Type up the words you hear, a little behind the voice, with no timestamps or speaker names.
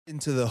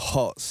into the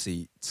hot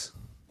seat.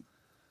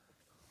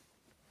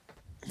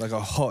 Like a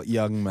hot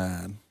young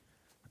man.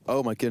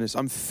 Oh my goodness,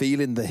 I'm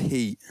feeling the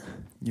heat.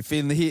 You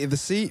feeling the heat of the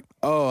seat?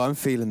 Oh, I'm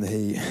feeling the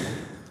heat.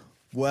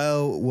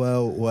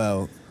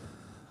 Well.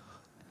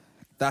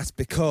 That's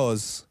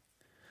because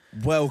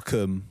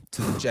welcome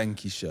to the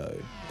Jenkii Show.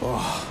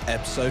 Oh,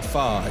 Episode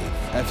 5.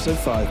 episode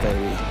 5,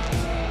 baby.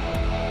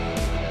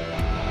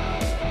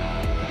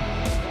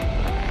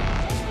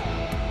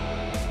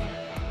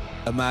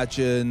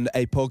 Imagine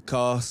a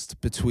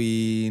podcast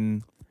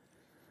between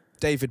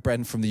David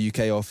Brent from the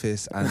UK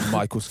office and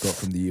Michael Scott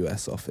from the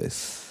US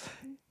office.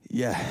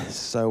 Yeah,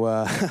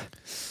 so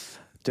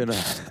doing a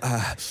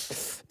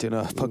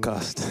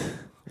podcast.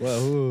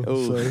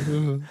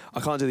 Well, I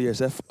can't do the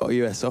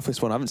US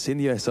office one. I haven't seen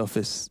the US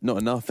office, not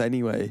enough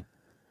anyway.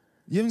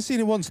 you haven't seen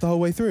it once the whole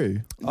way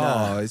through?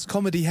 Nah. Oh, it's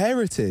comedy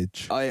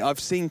heritage. I've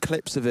seen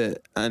clips of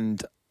it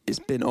and it's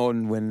been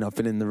on when I've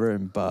been in the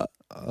room, but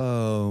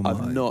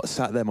I've not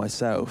sat there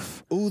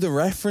myself. All the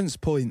reference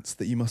points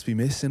that you must be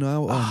missing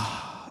out on.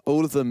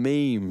 All of the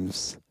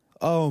memes.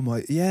 Oh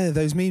my, yeah,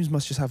 those memes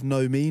must just have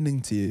no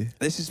meaning to you.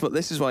 This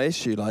is my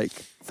issue. Like,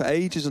 for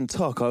ages on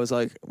TikTok, I was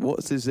like,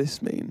 what does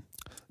this mean?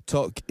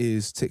 TikTok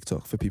is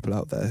TikTok for people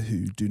out there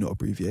who do not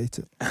abbreviate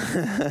it.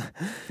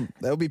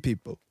 There'll be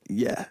people.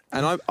 Yeah,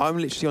 and I'm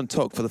literally on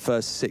TikTok for the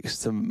first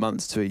 6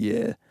 months to a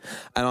year,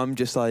 and I'm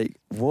just like,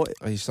 what?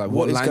 Are you just like,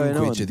 what what is going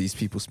language on? are these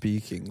people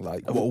speaking?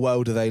 Like, what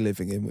world are they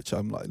living in, which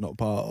I'm like not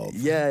part of?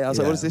 Yeah, I was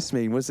like, Yeah. what does this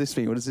mean? What does this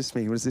mean? What does this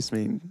mean? What does this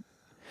mean?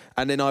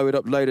 And then I would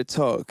upload a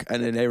talk,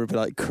 and then everyone would be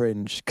like,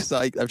 cringe, because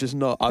I've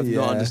not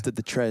understood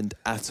the trend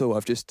at all.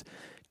 I've just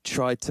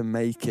tried to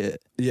make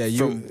it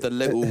from the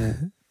little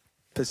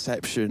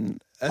perception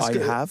I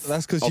have.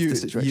 That's of the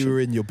because situation. you were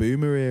in your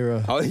boomer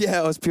era. Oh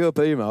yeah, I was pure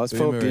boomer. I was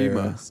full boomer.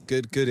 Era. It's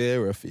good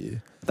era for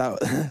you.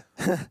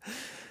 That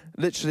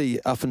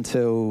literally up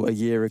until a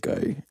year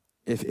ago,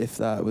 if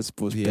that was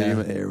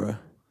boomer era.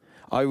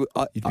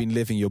 You'd been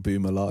living your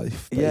boomer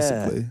life, Yeah.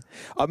 basically.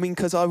 I mean,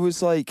 because I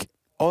was like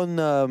on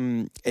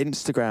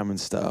Instagram and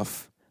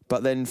stuff,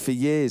 but then for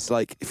years,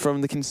 like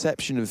from the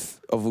conception of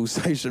all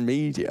social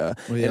media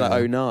in like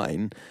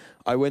 2009,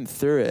 I went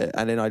through it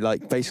and then I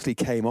like basically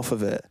came off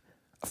of it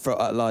for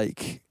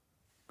like,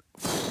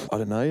 I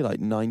don't know, like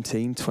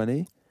 19,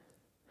 20,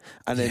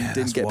 and then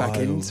didn't get back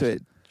into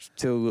it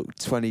till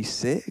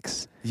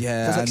 26.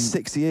 Yeah. It's like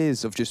 6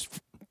 years of just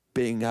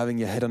having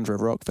your head under a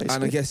rock, basically.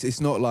 And I guess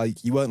it's not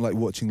like you weren't like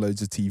watching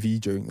loads of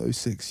TV during those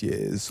 6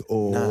 years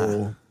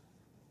or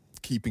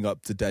keeping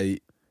up to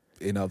date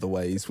in other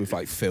ways with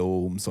like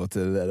films or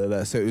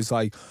so it was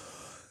like,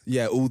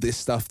 yeah, all this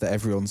stuff that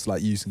everyone's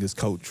like using as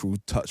cultural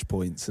touch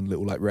points and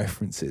little like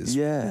references.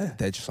 Yeah.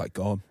 They're just like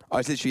gone. I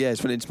literally,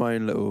 just went into my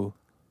own little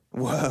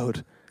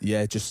world.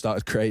 Yeah, just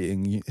started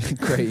creating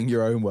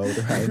your own world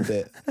around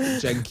it.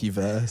 Jenkii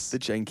verse. The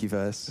Jenkii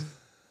verse.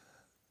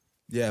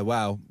 Yeah,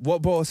 wow.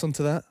 What brought us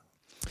onto that?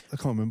 I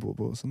can't remember what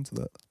brought us onto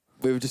that.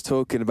 We were just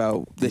talking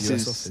about The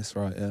US office,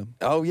 right, yeah.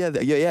 Oh yeah,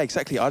 yeah,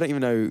 exactly. I don't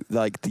even know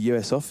like the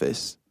US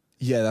office.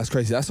 Yeah, that's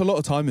crazy. That's a lot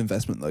of time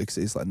investment though, because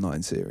it's like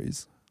 9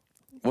 series.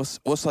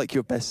 What's like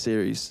your best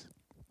series?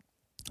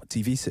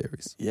 TV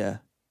series. Yeah.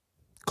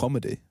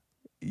 Comedy.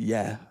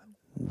 Yeah.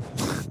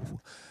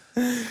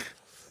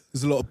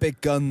 There's a lot of big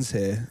guns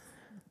here.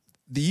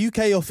 The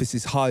UK office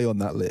is high on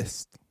that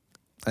list.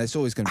 And it's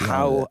always going to be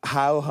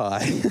how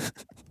high?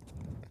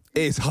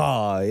 It's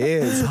high.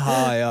 It's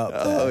high up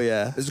there. Oh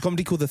yeah. There's a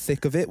comedy called The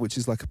Thick of It, which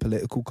is like a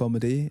political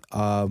comedy,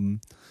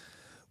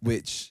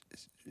 which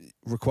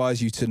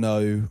requires you to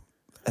know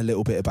a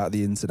little bit about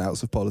the ins and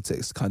outs of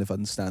politics to kind of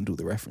understand all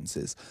the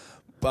references.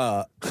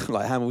 But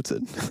like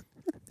Hamilton.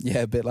 yeah,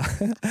 a bit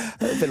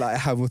like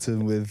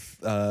Hamilton with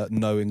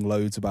knowing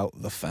loads about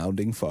the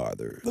Founding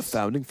Fathers. The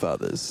Founding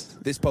Fathers.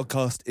 This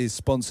podcast is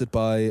sponsored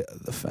by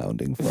the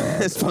Founding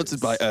Fathers.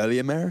 Sponsored by Early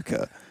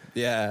America.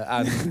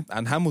 Yeah,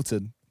 and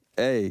Hamilton.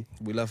 Hey.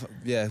 We love,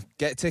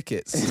 get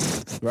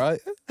tickets,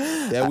 right?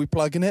 Yeah, we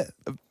plugging it?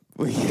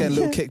 We Get a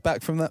little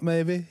kickback from that,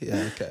 maybe?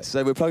 Yeah, okay.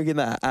 So we're plugging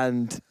that,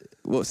 and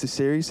what's the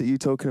series that you're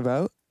talking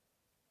about?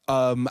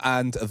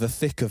 And The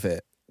Thick of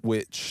It,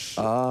 which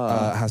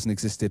hasn't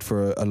existed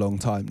for a long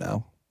time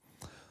now.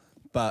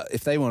 But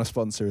if they want to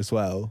sponsor as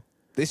well,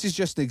 this is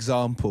just an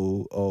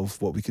example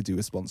of what we could do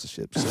with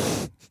sponsorships.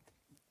 So.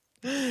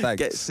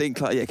 Thanks. Get sync.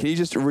 Yeah, can you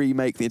just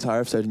remake the entire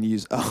episode and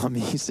use our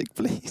music,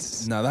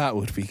 please? Now that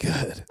would be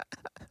good.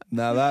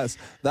 Now that's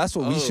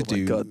what we should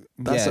do. God,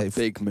 that's a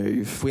big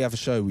move. If we have a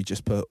show, we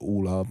just put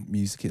all our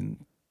music in.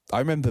 I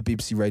remember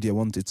BBC Radio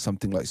 1 did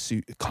something like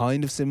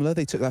kind of similar.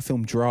 They took that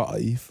film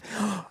Drive.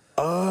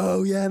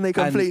 Oh yeah, and they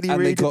completely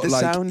redid the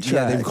soundtrack.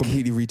 Yeah, they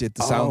completely redid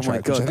the soundtrack, my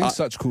God. which I think is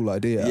such a cool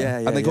idea. Yeah,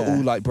 and they got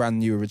all like brand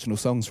new original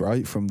songs,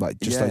 right, from like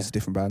just Yeah. loads of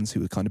different bands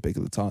who were kind of big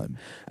at the time.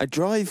 A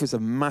Drive was a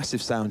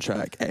massive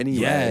soundtrack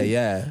anyway.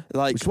 Yeah.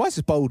 Like, which is why it's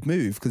a bold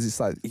move, because it's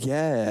like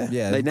yeah,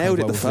 Yeah, they nailed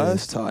it well the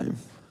first time.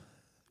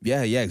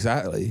 yeah,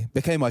 exactly.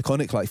 Became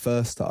iconic like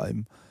first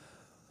time.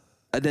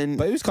 And then,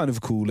 But it was kind of a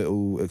cool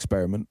little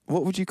experiment.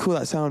 what would you call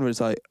that sound when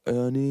it's like,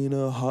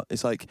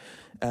 it's like,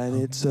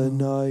 and it's a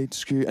night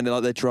screw, and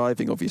they're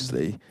driving,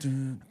 obviously.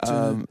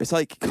 It's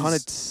like kind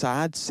of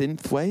sad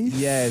synth wave.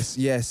 Yes,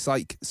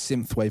 like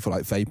synthwave or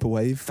like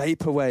vaporwave.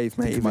 Vaporwave,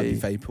 maybe. It might be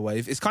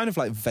vaporwave. It's kind of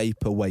like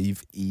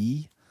vaporwave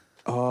E,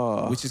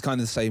 which is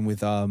kind of the same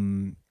with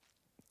I'm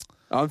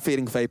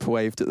feeling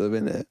vaporwaved at the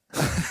minute.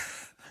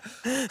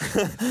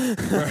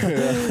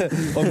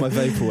 on my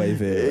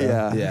vaporwave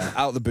era. Yeah.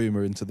 Out the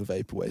boomer into the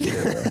vaporwave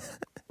era.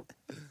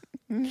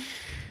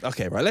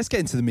 Okay, right. Let's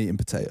get into the meat and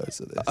potatoes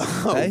of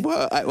this. Okay?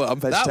 Well, I'm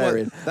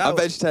vegetarian. I'm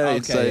vegetarian.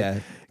 Okay, so yeah.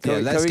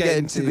 Let's get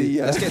into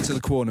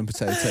the corn and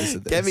potatoes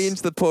of this. Get me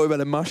into the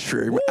portobello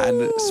mushroom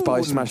and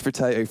spiced mashed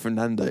potato from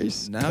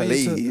Nando's,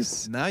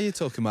 please. Now you're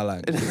talking my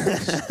language.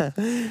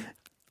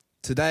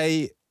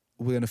 Today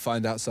we're going to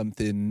find out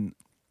something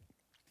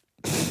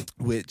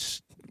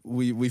which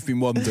we've been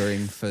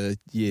wondering for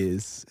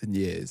years and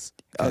years.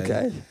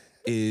 Okay.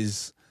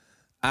 Is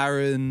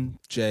Aaron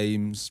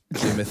James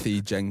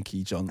Timothy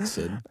Jenkii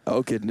Johnson.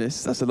 Oh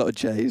goodness, that's a lot of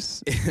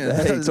J's.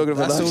 That's all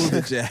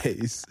the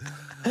J's.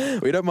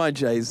 We don't mind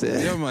J's here.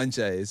 We don't mind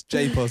J's.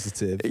 J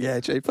positive. Yeah,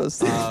 J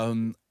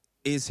positive.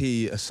 Is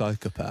he a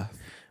psychopath?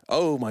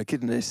 Oh my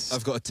goodness.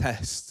 I've got a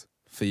test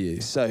for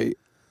you. So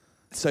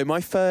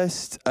my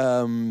first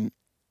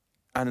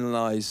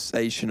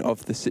analysation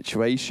of the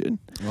situation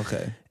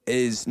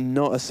is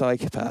not a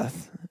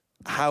psychopath.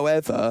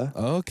 However,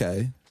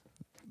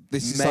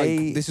 This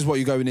is what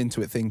you're going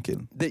into it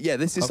thinking.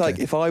 This is like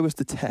if I was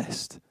to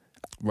test.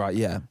 Right,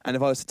 yeah. And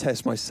if I was to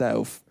test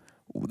myself,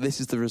 this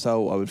is the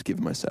result I would give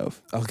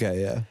myself.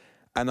 Okay, yeah.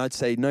 And I'd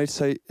say no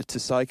to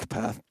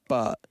psychopath,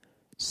 but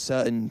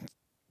certain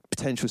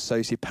potential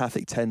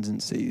sociopathic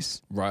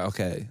tendencies. Right,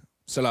 okay.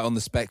 So like on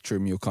the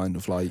spectrum, you're kind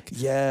of like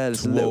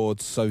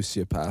towards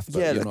sociopath. But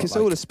yeah, like it's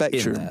all a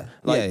spectrum.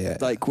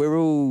 Like we're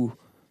all,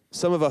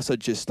 some of us are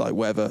just like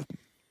whatever,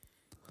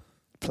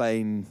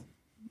 plain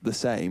the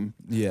same.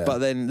 Yeah. But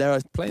then there are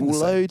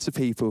loads of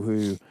people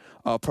who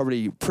are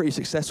probably pretty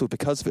successful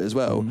because of it as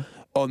well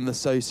on the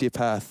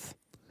sociopath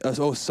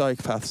or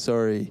psychopath,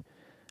 sorry.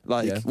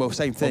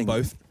 Same thing. On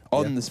both.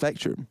 On the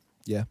spectrum.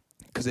 Yeah.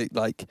 Because it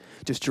like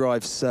just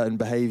drives certain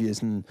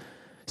behaviours and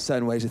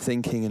certain ways of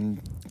thinking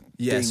and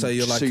being so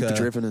you're like super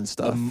driven and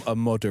stuff. A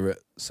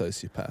moderate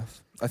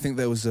sociopath. I think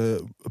there was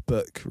a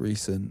book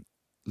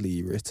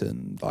recently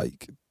written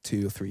like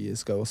 2 or 3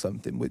 years ago or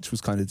something, which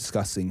was kind of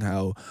discussing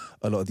how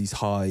a lot of these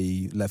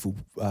high level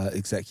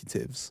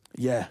executives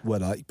were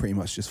like pretty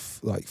much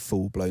just like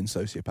full blown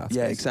sociopaths.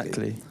 Yeah,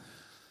 basically. exactly.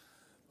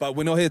 But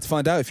we're not here to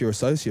find out if you're a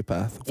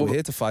sociopath. We're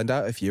here to find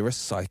out if you're a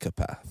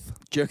psychopath.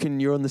 Do you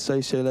reckon you're on the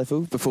socio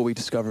level before we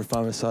discover if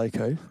I'm a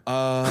psycho?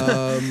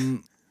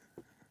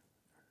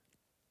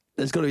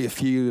 There's got to be a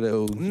few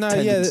little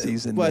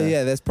tendencies in there.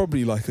 Yeah, there's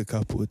probably like a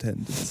couple of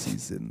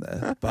tendencies in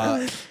there.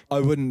 But I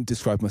wouldn't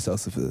describe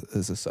myself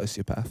as a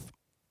sociopath.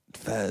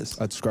 Fairs.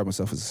 I'd describe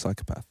myself as a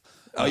psychopath.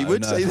 Oh, you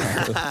would say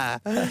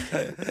that?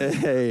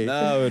 Hey.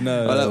 No.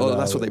 Well,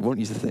 that's what they want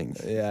you to think.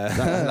 Yeah.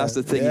 That's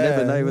the thing. You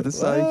never know with a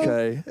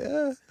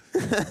psycho.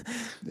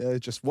 Yeah,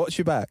 just watch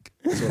your back.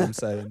 That's what I'm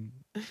saying.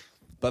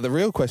 But the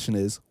real question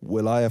is,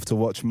 will I have to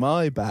watch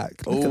my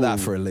back? Look at that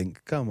for a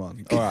link. Come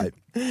on. All right.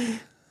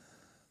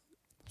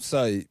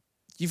 So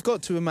you've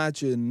got to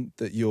imagine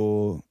that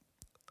you're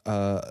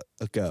a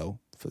girl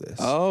for this.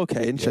 Oh,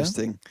 okay.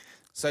 Interesting. Yeah?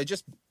 So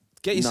just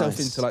get yourself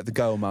into like the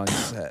girl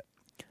mindset.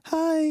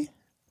 Hi.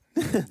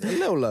 A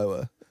little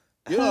lower.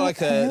 You're not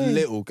like a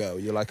little girl.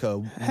 You're like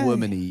a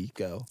womany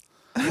girl.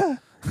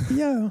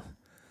 Yo.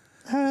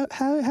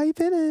 How you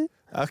been?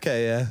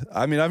 Okay, yeah.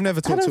 I mean, I've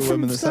never talked to a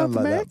woman that sounds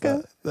like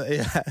that, but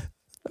yeah.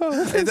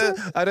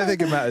 I don't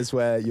think it matters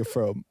where you're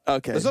from.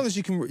 Okay. As long as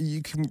you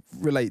can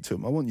relate to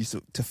them. I want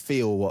you to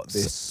feel what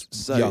this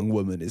young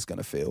woman is going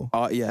to feel.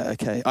 Yeah,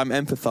 okay. I'm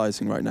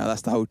empathising right now.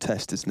 That's the whole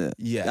test, isn't it?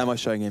 Yeah. Am I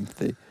showing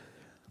empathy?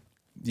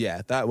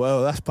 Yeah,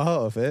 that's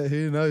part of it.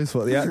 Who knows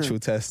what the actual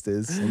test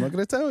is? I'm not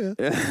going to tell you.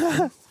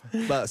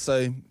 But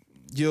so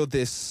you're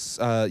this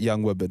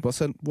young woman.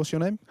 What's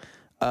your name?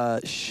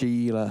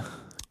 Sheila.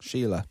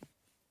 Sheila.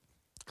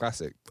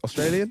 Classic.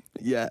 Australian?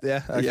 Yeah.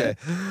 Yeah, okay.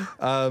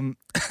 Yeah.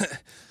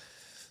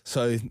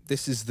 So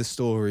this is the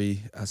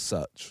story as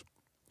such.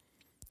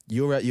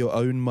 You're at your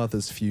own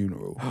mother's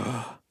funeral.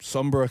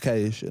 Somber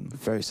occasion.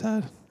 Very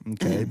sad.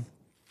 Okay.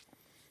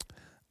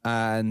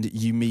 And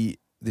you meet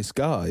this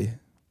guy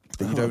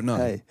that you don't know.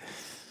 Hey.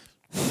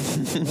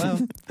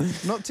 Well,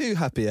 not too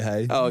happy,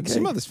 hey. Oh, okay. It's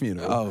your mother's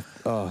funeral.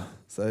 Oh.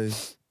 So,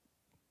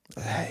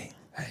 hey.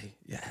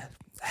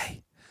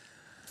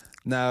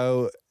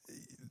 Now,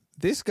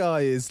 this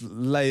guy is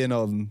laying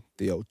on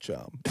the old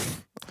charm.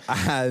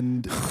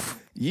 And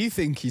you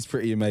think he's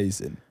pretty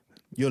amazing.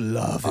 You're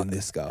loving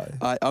this guy.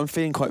 I'm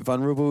feeling quite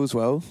vulnerable as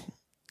well.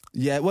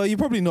 Yeah, well, you're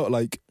probably not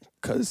like...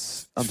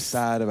 Because I'm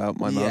sad about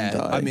my mum dying.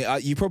 I mean,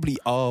 you probably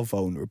are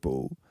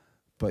vulnerable,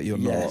 but you're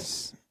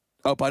not.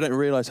 Oh, but I don't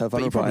realise how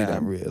vulnerable I am. You probably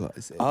don't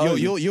realise it. Oh,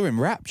 you're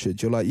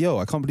enraptured. You're like, yo,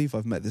 I can't believe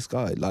I've met this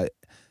guy. Like,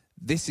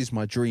 this is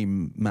my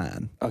dream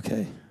man.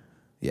 Okay.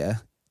 Yeah.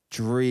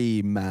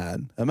 Dream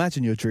man.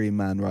 Imagine your dream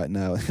man right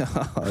now.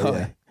 Oh,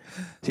 yeah.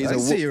 He's I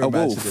see you're a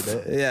wolf.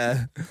 imagining it.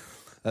 Yeah.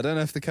 I don't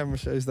know if the camera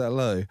shows that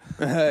low.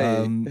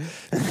 Hey.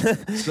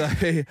 So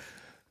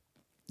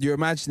you're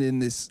imagining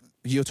this,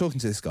 you're talking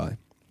to this guy,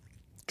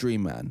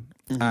 dream man,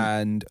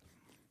 and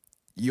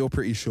you're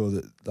pretty sure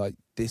that like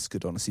this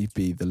could honestly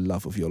be the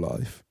love of your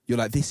life. You're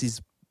like, this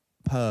is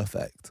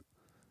perfect.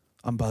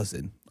 I'm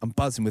buzzing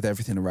with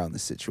everything around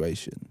this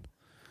situation.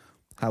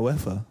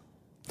 However,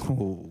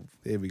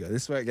 here we go.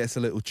 This is where it gets a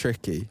little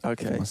tricky.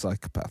 Okay. For my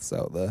psychopaths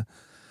out there.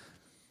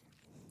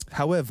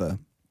 However,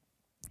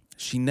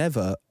 she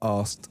never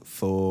asked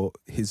for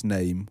his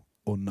name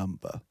or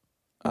number.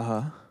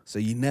 So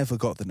you never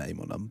got the name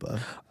or number.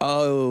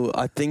 Oh,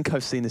 I think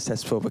I've seen this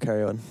test before, but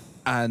carry on.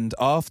 And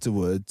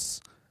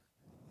afterwards,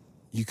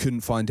 you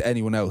couldn't find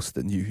anyone else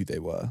that knew who they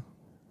were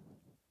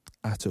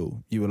at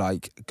all. You were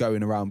like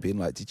going around being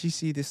like, did you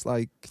see this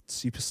like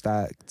super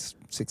stacked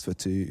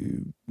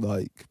 6'2"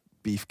 like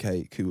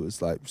beefcake who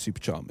was like super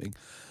charming?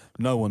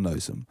 No one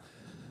knows him.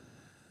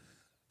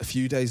 A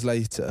few days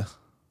later,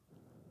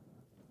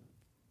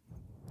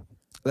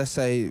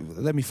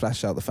 let me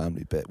flash out the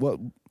family bit.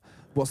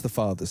 What's the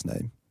father's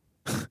name?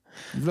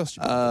 You've lost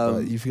your father,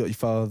 right? You've got your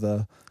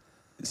father.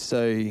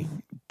 So,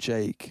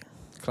 Jake.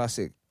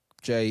 Classic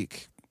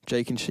Jake.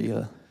 Jake and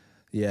Sheila.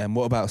 Yeah, and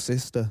what about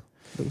sister?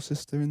 Little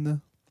sister in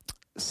there?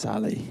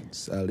 Sally.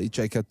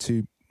 Jake had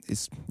two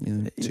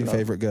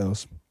favourite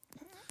girls.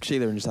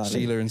 Sheila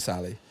and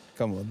Sally.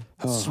 Come on.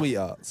 Oh.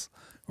 Sweethearts,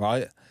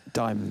 right?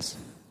 Diamonds.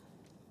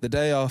 The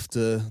day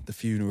after the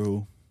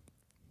funeral,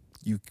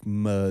 you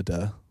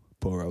murder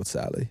poor old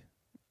Sally.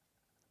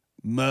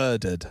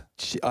 Murdered.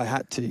 I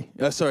had to.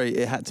 Oh, sorry,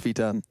 it had to be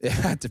done. It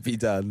had to be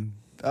done.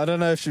 I don't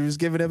know if she was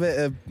giving a bit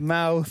of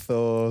mouth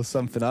or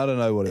something. I don't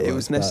know what it was. It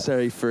was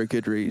necessary for a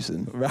good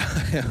reason.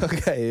 Right,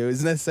 okay. It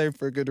was necessary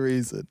for a good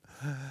reason.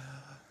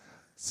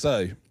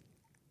 So,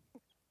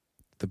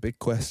 the big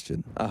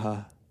question.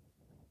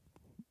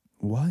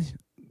 Why?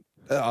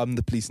 I'm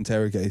the police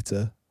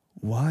interrogator.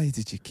 Why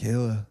did you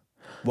kill her?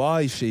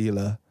 Why,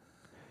 Sheila?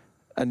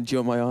 And do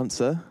you want my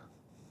answer?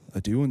 I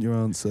do want your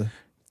answer.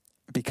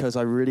 Because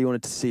I really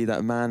wanted to see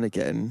that man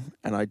again,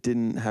 and I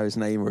didn't have his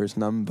name or his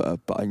number,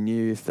 but I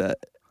knew that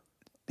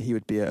he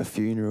would be at a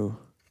funeral.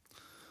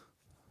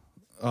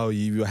 Oh,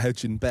 you were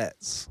hedging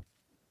bets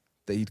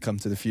that he'd come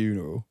to the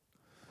funeral?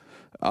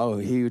 Oh,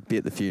 he would be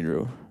at the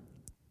funeral.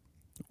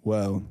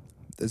 Well,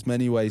 there's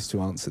many ways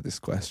to answer this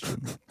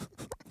question.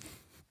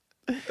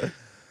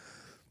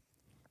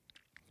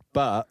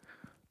 But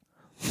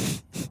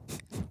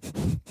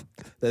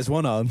there's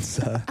one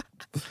answer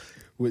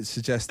which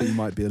suggests that you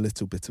might be a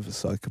little bit of a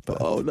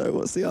psychopath. Oh no,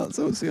 what's the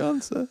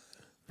answer?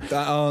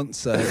 That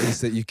answer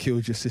is that you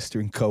killed your sister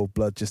in cold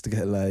blood just to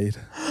get laid.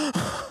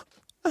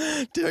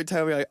 Don't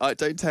tell me.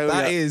 Don't tell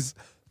That me. is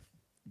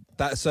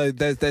that. So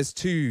there's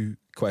two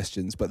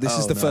questions, but this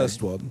is the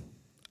first one,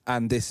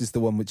 and this is the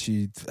one which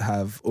you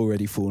have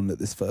already fallen at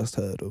this first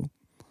hurdle.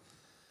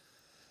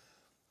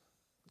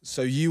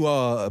 So you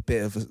are a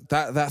bit of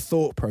that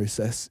thought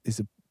process is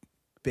a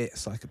bit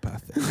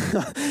psychopathic.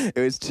 It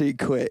was too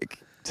quick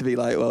to be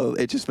like, well,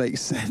 it just makes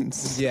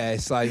sense. Yeah,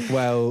 it's like,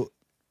 well,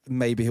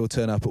 maybe he'll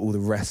turn up at all the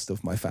rest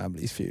of my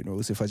family's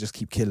funerals if I just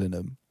keep killing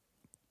them.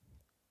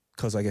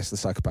 Because I guess the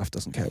psychopath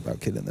doesn't care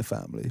about killing the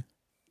family.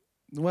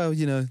 Well,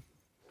 you know.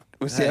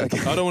 We'll see. I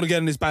don't want to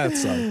get on his bad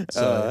side.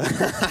 So.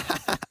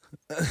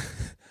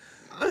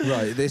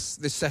 Right, this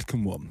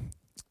second one.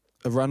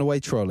 A runaway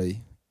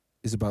trolley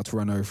is about to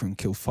run over and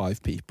kill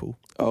 5 people.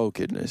 Oh,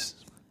 goodness.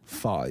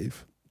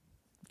 5.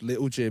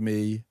 Little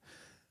Jimmy,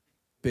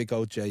 big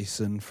old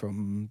Jason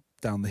from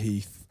down the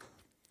heath,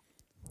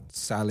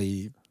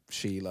 Sally,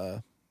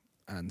 Sheila,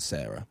 and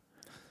Sarah.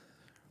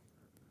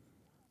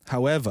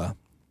 However,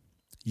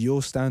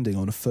 you're standing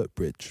on a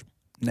footbridge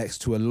next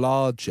to a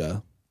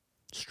larger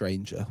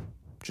stranger,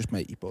 just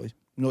matey boy,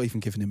 not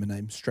even giving him a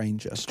name,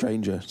 stranger.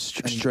 Stranger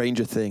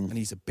thing. And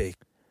he's a big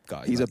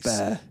guy. He's a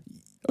bear.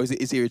 Oh,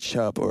 is he a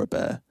chub or a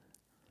bear?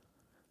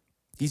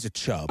 He's a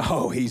chub.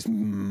 Oh, he's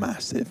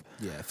massive.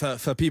 Yeah,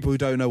 for people who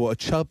don't know what a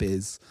chub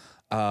is,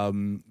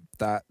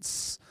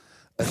 that's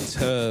a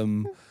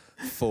term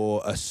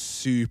for a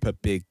super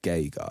big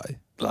gay guy.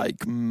 Like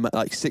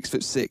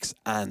 6'6"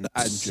 and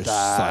just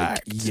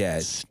stacked. like, yeah,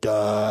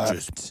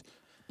 stacked.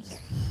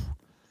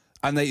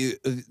 And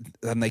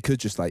they could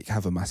just like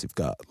have a massive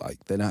gut.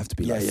 Like they don't have to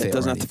be like it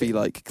doesn't have to be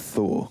like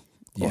Thor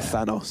or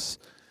Thanos.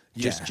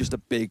 Just a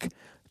big,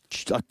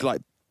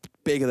 like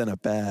bigger than a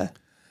bear.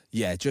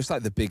 Yeah, just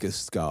like the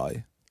biggest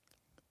guy.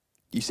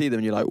 You see them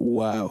and you're like,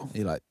 wow.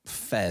 You're like,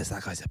 Fairs,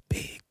 that guy's a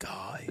big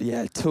guy.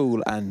 Yeah,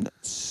 tall and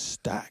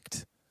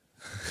stacked.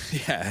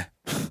 Yeah.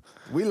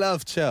 We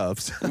love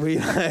Chubbs.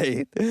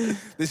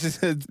 This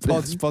is a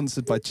pod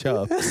sponsored by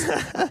Chubbs.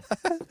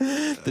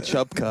 The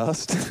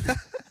Chubbcast.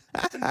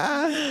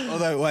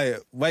 Although,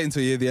 wait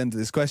until you hear the end of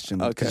this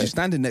question. Okay. Because you're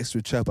standing next to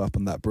a Chubb up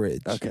on that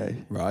bridge.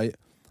 Okay. Right?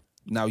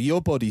 Now,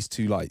 your body's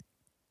too light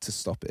to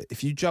stop it.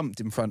 If you jumped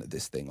in front of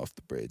this thing off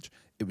the bridge,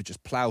 it would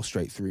just plough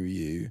straight through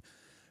you,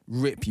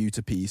 rip you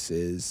to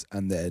pieces,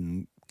 and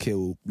then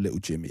kill little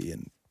Jimmy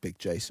and Big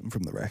Jason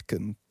from the wreck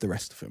and the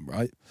rest of him,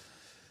 right?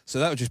 So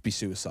that would just be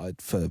suicide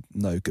for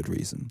no good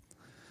reason.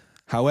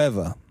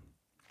 However,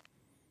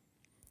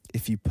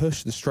 if you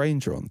push the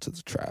stranger onto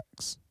the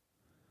tracks,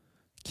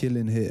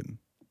 killing him,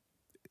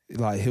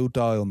 like, he'll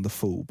die on the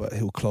fall, but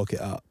he'll clog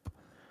it up,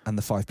 and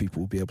the 5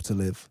 people will be able to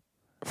live.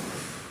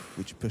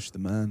 Would you push the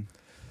man?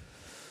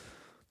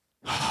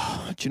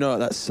 Do you know what?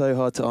 That's so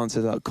hard to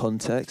answer without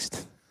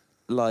context.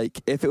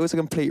 Like, if it was a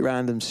complete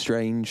random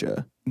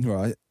stranger,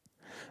 Right.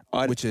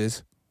 Which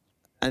is?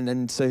 And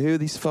then, so who are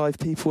these 5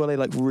 people? Are they,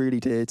 like, really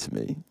dear to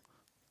me?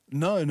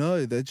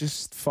 No, they're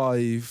just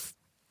 5.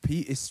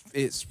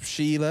 It's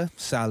Sheila,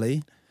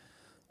 Sally,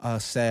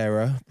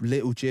 Sarah,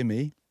 little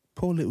Jimmy,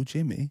 poor little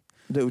Jimmy,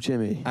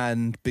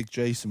 and Big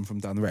Jason from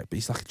down the wreck. But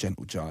he's like a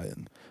gentle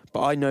giant.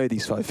 But I know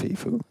these 5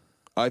 people.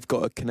 I've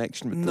got a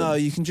connection with them. No,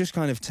 you can just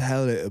kind of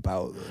tell it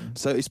about them.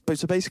 So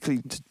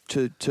basically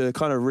to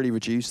kind of really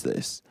reduce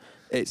this,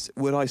 it's,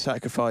 would I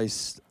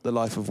sacrifice the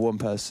life of one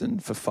person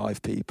for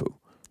 5 people?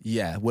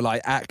 Yeah, will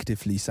I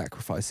actively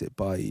sacrifice it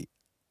by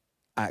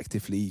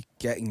actively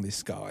getting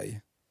this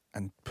guy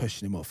and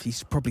pushing him off?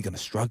 He's probably going to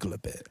struggle a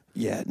bit.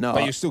 Yeah, no.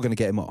 But you're still going to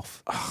get him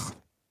off.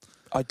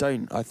 I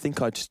don't. I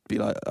think I'd just be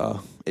like,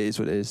 oh, it is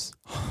what it is.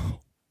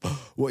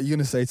 What are you going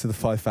to say to the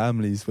 5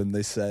 families when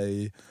they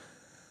say...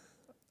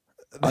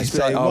 I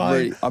say,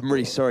 I'm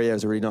really sorry, it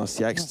was a really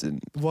nasty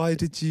accident. Why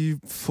did you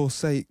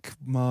forsake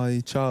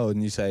my child?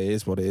 And you say, it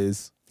is what it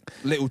is.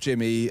 Little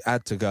Jimmy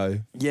had to go.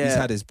 Yeah. He's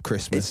had his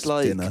Christmas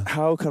dinner. It's like,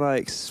 how can I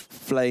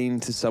explain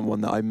to someone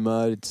that I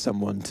murdered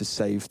someone to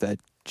save their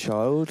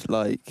child?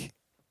 Like,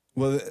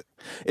 well,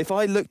 if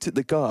I looked at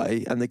the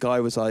guy and the guy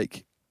was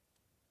like,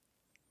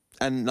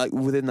 and like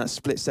within that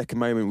split second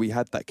moment, we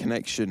had that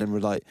connection and we're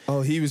like...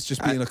 Oh, he was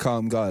just being a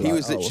calm guy. He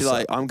was literally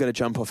like, I'm going to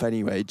jump off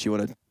anyway. Do you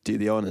want to do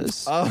the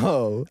honours?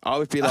 Oh. I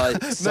would be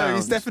like, no,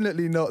 he's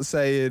definitely not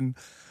saying,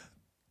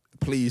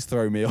 please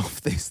throw me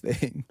off this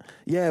thing.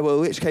 Yeah, well,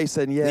 in which case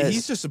then, yeah.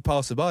 He's just a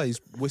passerby. He's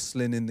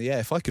whistling in the air.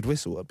 If I could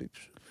whistle, I'd be...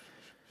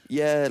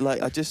 Yeah,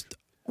 like, I just...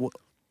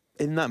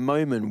 In that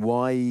moment,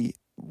 why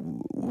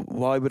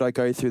would I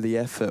go through the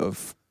effort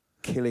of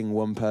killing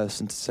one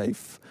person to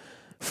save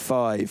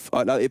 5?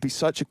 It'd be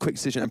such a quick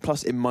decision, and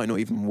plus it might not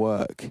even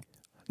work.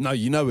 No,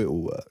 you know it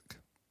will work.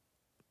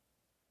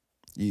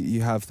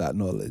 You have that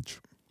knowledge.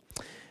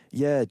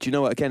 Yeah, do you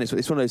know what? Again, it's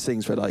one of those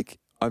things where, like,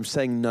 I'm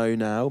saying no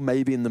now.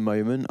 Maybe in the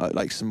moment,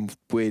 like some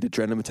weird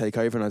adrenaline would take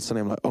over, and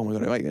I'm like, oh my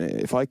god, wait,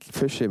 if I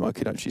push him, I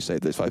could actually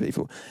save those 5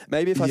 people.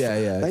 Maybe if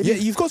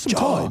you've got some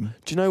time.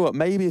 Do you know what?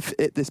 Maybe if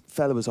this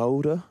fella was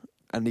older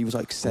and he was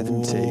like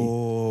 70,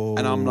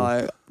 and I'm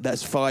like,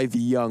 that's 5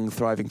 young,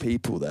 thriving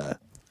people there.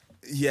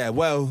 Yeah,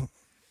 well,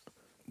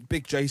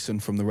 Big Jason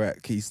from the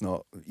wreck, he's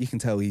not. You can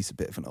tell he's a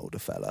bit of an older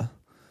fella.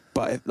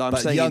 But I'm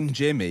saying young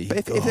Jimmy.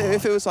 But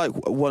if it was like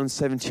one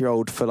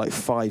 70-year-old for like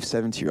 5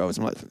 70-years-olds,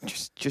 I'm like,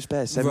 just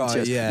bear 70.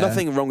 Right, yeah.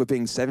 Nothing wrong with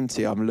being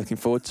 70. I'm looking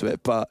forward to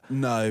it. But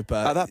no,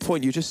 but at that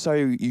point, you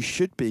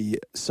should be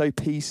so at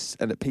peace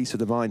with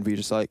the mind. Where you're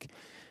just like,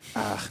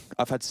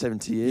 I've had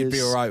 70 years. You'd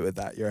be all right with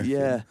that, you reckon?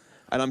 Yeah,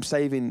 and I'm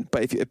saving.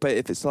 But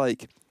if it's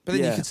like, but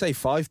then you could say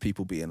 5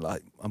 people being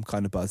like, I'm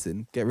kind of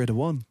buzzing. Get rid of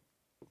one.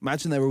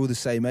 Imagine they're all the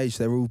same age.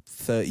 They're all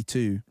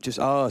 32.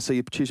 So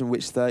you're choosing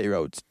which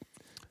 30-year-olds?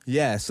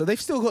 Yeah, so they've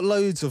still got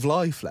loads of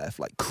life left,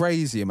 like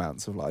crazy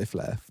amounts of life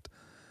left.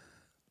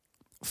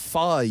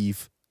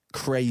 5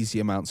 crazy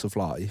amounts of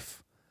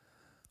life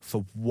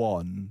for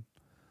one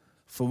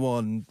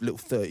little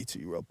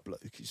 32-year-old bloke.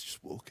 He's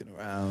just walking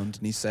around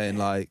and he's saying,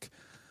 like,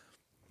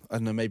 I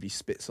don't know, maybe he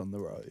spits on the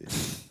road.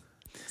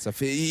 So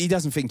he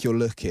doesn't think you're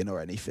looking or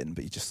anything,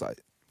 but he just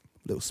like,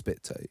 little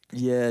spit take.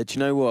 Yeah, do you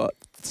know what?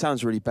 It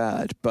sounds really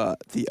bad,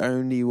 but the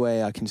only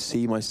way I can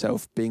see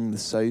myself being the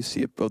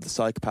sociopath or the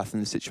psychopath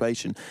in the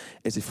situation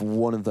is if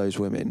one of those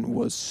women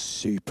was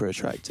super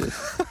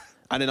attractive.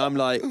 And then I'm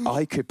like,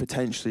 I could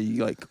potentially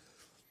like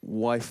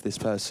wife this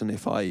person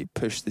if I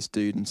push this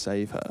dude and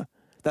save her.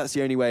 That's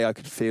the only way I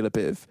could feel a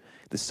bit of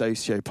the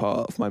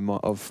sociopath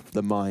of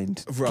the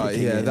mind. Right,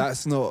 yeah, in.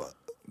 That's not...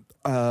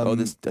 I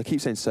keep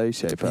saying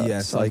sociopath.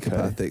 Yeah,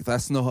 psychopathic.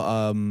 That's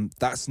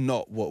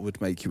not what would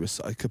make you a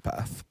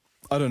psychopath.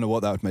 I don't know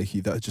what that would make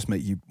you. That would just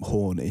make you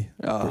horny,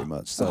 pretty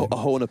much. So a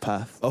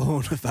hornopath. A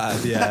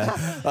hornopath,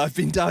 yeah. I've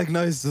been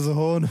diagnosed as a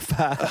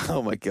hornopath.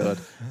 Oh my god.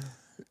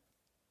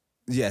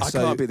 Yeah, I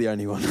can't be the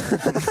only one.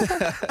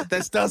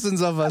 There's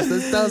dozens of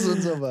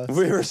us.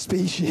 We're a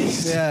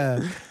species.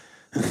 Yeah.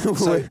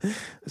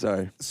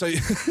 Sorry.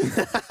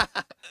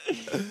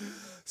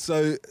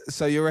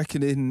 So you're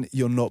reckoning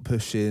you're not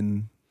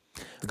pushing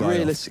the guy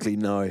Realistically,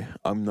 off? No,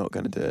 I'm not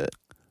going to do it.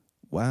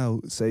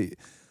 Wow. So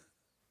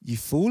you've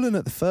fallen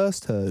at the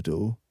first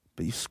hurdle,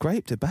 but you've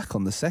scraped it back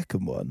on the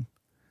second one.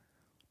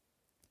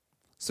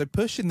 So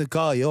pushing the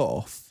guy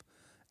off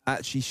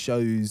actually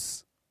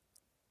shows...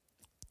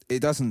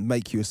 It doesn't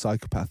make you a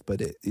psychopath, but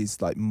it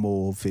is like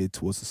more veered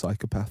towards the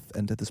psychopath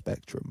end of the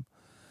spectrum.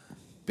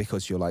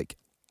 Because you're like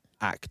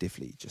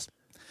actively just...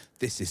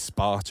 This is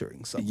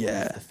spartering someone.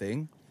 Yeah. The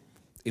thing.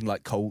 in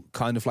like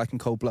kind of like in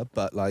cold blood,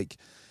 but like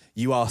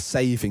you are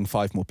saving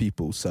 5 more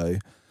people. So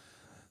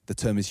the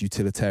term is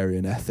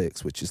utilitarian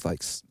ethics, which is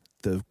like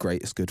the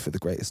greatest good for the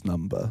greatest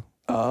number,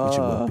 which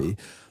it would be.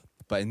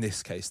 But in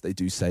this case, they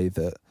do say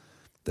that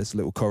there's a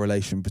little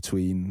correlation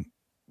between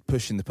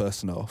pushing the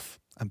person off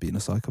and being a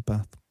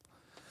psychopath.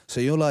 So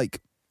you're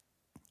like,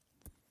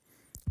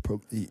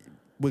 probably,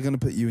 we're going to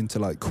put you into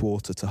like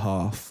quarter to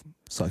half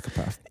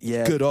psychopath.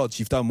 Yeah. Good odds,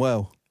 you've done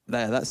well.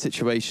 That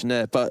situation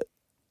there. But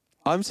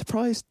I'm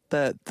surprised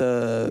that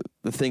the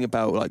thing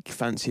about like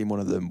fancying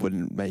one of them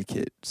wouldn't make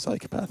it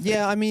psychopath.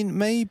 Yeah, I mean,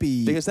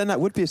 maybe. Because then that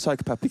would be a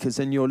psychopath, because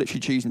then you're literally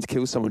choosing to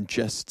kill someone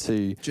just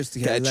to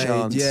get a laid.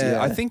 chance. Yeah,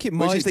 I think it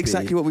might be. Which is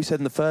exactly what we said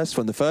in the first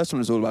one. The first one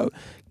was all about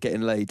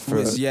getting laid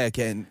for So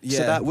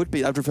that would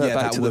be, I'd refer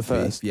back to the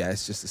first. Yeah,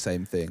 it's just the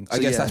same thing. I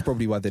guess that's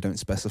probably why they don't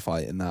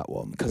specify it in that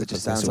one. Because it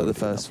just sounds like the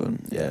first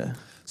one. Yeah.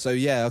 So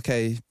yeah,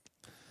 okay.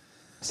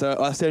 So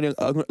that's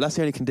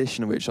the only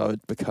condition in which I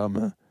would become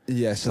a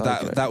so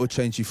that would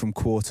change you from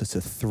quarter to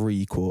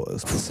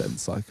 3/4%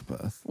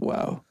 psychopath.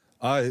 Wow.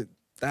 That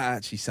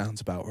actually sounds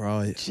about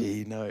right.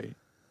 Gee, no.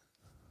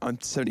 I'm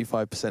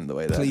 75% the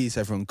way there. Please,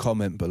 everyone,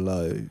 comment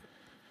below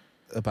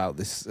about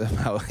this,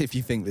 about if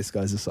you think this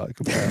guy's a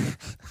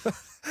psychopath.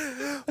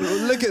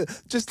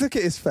 Just look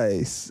at his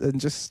face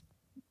and just,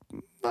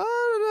 I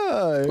don't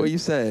know. What are you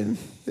saying?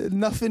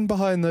 Nothing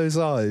behind those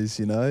eyes,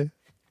 you know?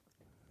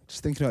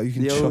 Just thinking about who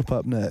you can chop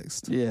up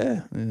next.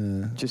 Yeah.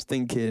 Just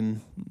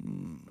thinking.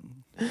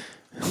 Bet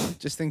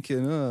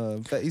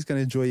he's going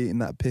to enjoy eating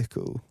that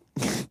pickle.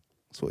 That's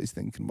what he's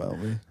thinking about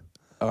me.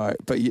 All right,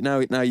 but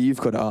now you've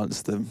got to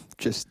answer them,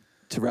 just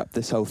to wrap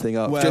this whole thing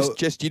up. Well,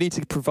 just you need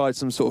to provide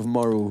some sort of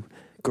moral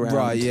ground.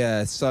 Right,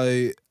 yeah.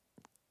 So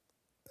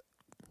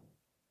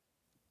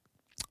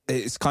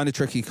it's kind of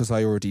tricky because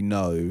I already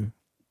know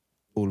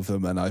all of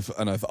them, and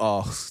I've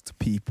asked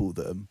people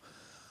them.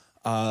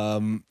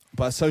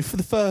 But so for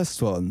the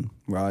first one,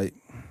 right?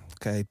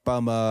 Okay,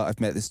 bummer. I've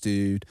met this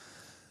dude.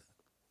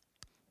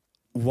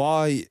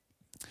 Why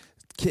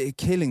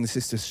killing the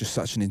sister is just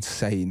such an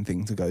insane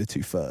thing to go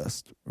to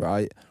first,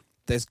 right?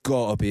 There's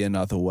got to be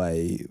another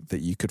way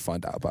that you could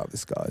find out about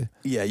this guy.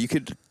 Yeah, you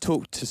could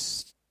talk to.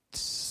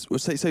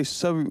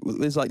 So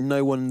there's like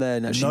no one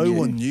there. No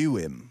one knew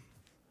him,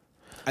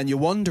 and you're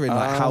wondering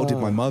like, how did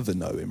my mother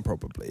know him?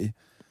 Probably.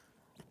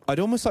 I'd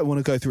almost like want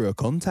to go through her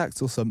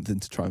contacts or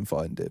something to try and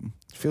find him.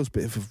 It feels a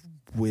bit of a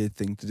weird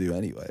thing to do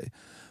anyway.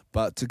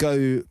 But to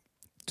go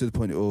to the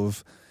point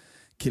of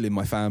killing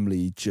my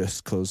family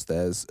just because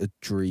there's a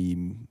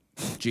dream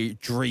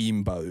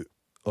boat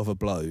of a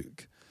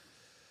bloke.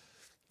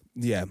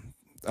 Yeah,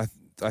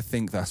 I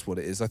think that's what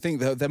it is. I think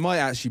there might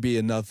actually be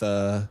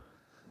another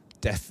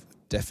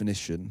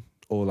definition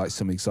or like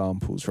some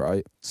examples,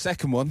 right?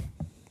 Second one.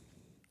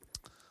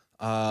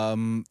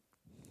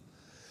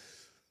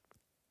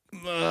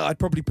 I'd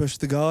probably push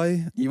the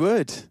guy. You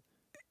would?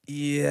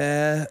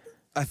 Yeah,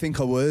 I think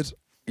I would.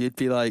 You'd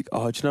be like,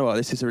 oh, do you know what?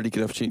 This is a really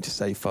good opportunity to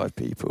save 5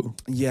 people.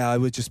 Yeah, I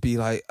would just be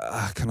like,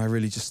 can I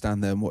really just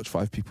stand there and watch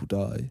 5 people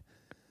die?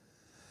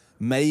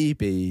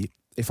 Maybe,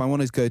 if I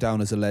want to go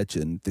down as a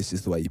legend, this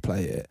is the way you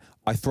play it.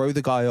 I throw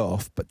the guy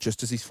off, but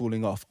just as he's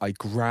falling off, I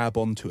grab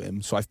onto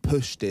him. So I've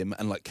pushed him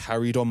and like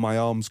carried on my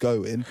arms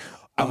going.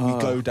 And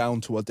we go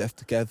down to our death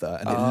together,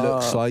 and it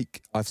looks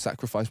like I've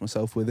sacrificed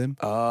myself with him.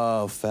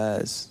 Oh,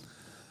 fairs.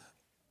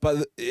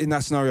 But in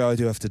that scenario, I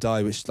do have to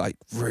die, which like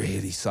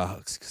really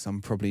sucks because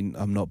I'm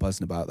not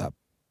buzzing about that.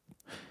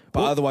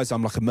 But otherwise,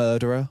 I'm like a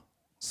murderer,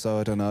 so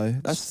I don't know.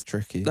 That's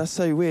tricky. That's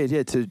so weird.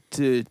 Yeah,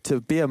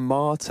 to be a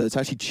martyr, to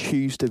actually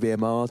choose to be a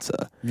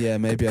martyr. Yeah,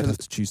 maybe I'd have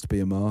to choose to be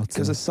a martyr.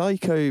 Because a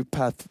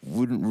psychopath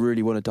wouldn't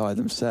really want to die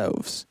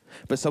themselves,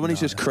 but someone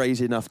who's just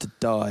crazy enough to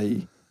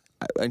die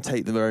and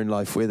take their own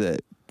life with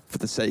it for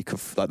the sake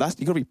of like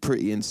you've got to be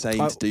pretty insane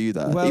to do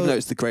that, even though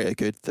it's the greater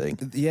good thing.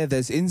 Yeah,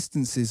 there's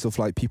instances of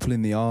like people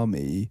in the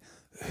army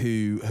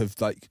who have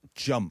like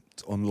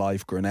jumped on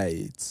live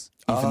grenades,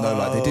 even though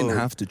like they didn't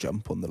have to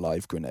jump on the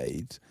live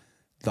grenade.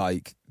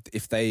 Like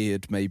if they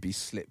had maybe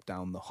slipped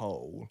down the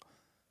hole,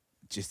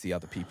 just the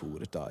other people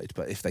would have died.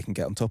 But if they can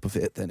get on top of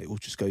it, then it all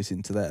just goes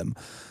into them.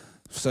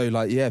 So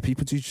like, yeah,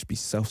 people do just be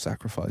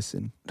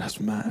self-sacrificing. That's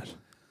mad.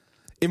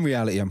 In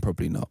reality, I'm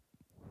probably not.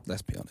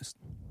 Let's be honest.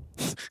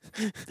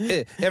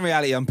 In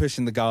reality, I'm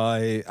pushing the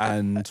guy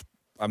and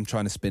I'm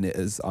trying to spin it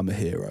as I'm a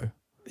hero.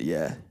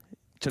 Yeah.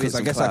 Because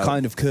I guess I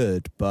kind of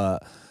could,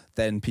 but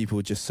then people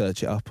would just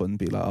search it up and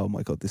be like, oh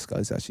my God, this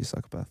guy's actually a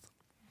psychopath.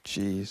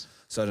 Jeez.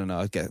 So I don't know,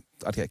 I'd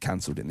get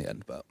cancelled in the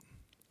end, but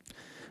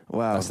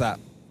wow. That's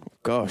that.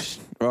 Gosh.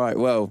 Right,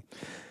 well,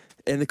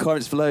 in the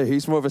comments below,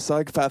 who's more of a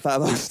psychopath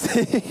out of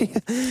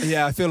us?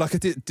 Yeah, I feel like I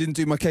didn't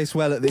do my case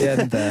well at the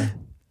end there.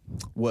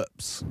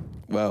 Whoops.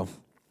 Well,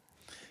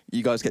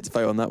 you guys get to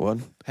vote on that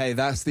one. Hey,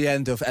 that's the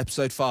end of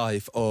episode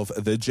 5 of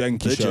The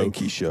Jenkii Show.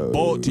 Jenkii Show.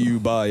 Brought to you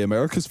by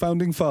America's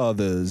Founding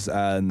Fathers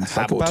and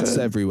psychopaths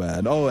everywhere.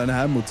 And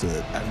Hamilton.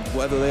 And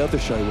whatever the other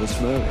show was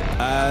from earlier.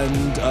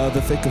 And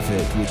The Thick of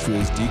It, which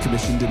was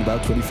decommissioned in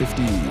about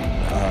 2015.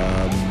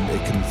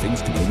 It and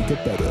things can only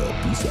get better.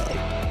 Peace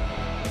out.